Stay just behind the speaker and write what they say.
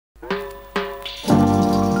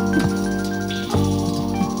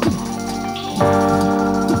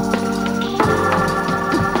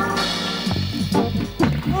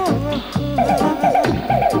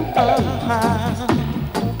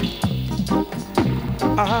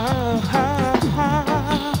Oh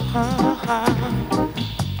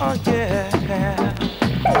yeah.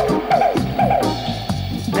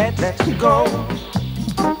 Let's go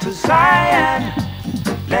to Zion.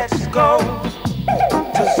 Let's go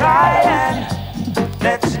to Zion.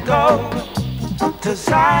 Let's go to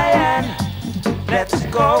Zion. Let's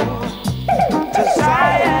go to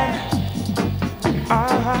Zion.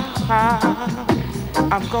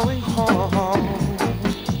 I'm going home.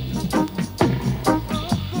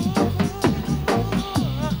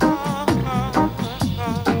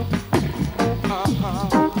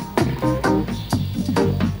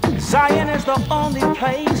 Zion is the only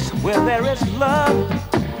place where there is love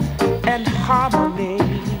and harmony.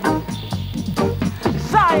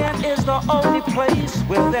 Zion is the only place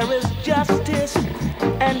where there is justice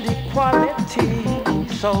and equality.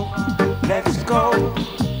 So let's go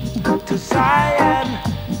to Zion.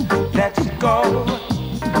 Let's go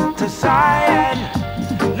to Zion.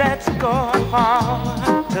 Let's go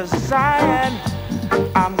to Zion.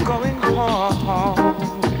 I'm going home.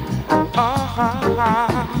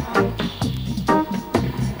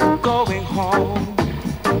 Going home.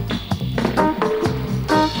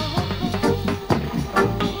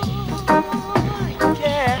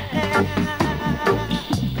 Yeah.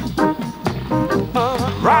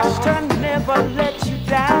 Rasta never let you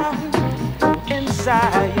down in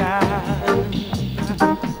Zion.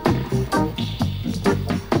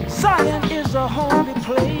 Zion is a holy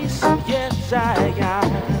place, yes,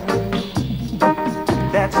 Zion.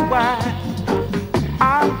 That's why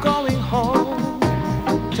I'm going home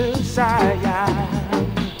to Zion.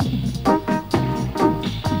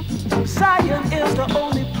 Zion is the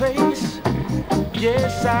only place,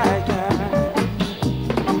 yes, Zion,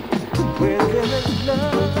 where there is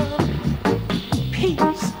love,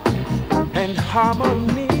 peace, and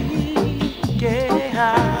harmony,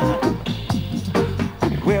 yeah,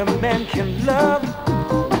 where men can love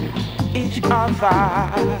each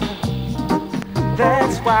other.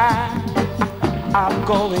 That's why I'm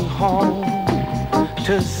going home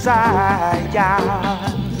to Zion.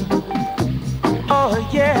 Oh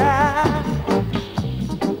yeah.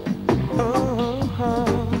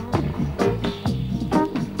 Oh.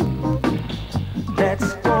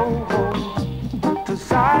 Let's go home to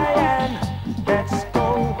Zion. Let's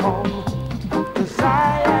go home to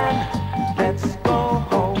Zion. Let's go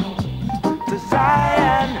home to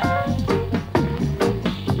Zion.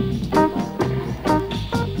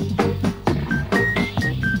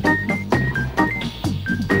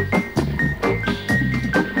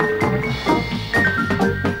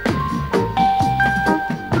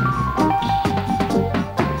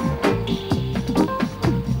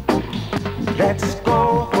 Let's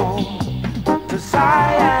go home to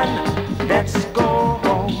Zion. Let's go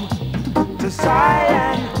home to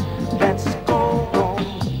Zion. Let's go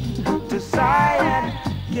home to Zion.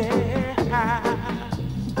 Yeah.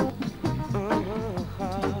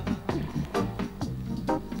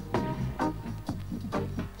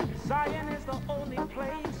 Zion is the only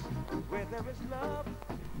place where there is love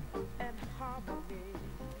and harmony.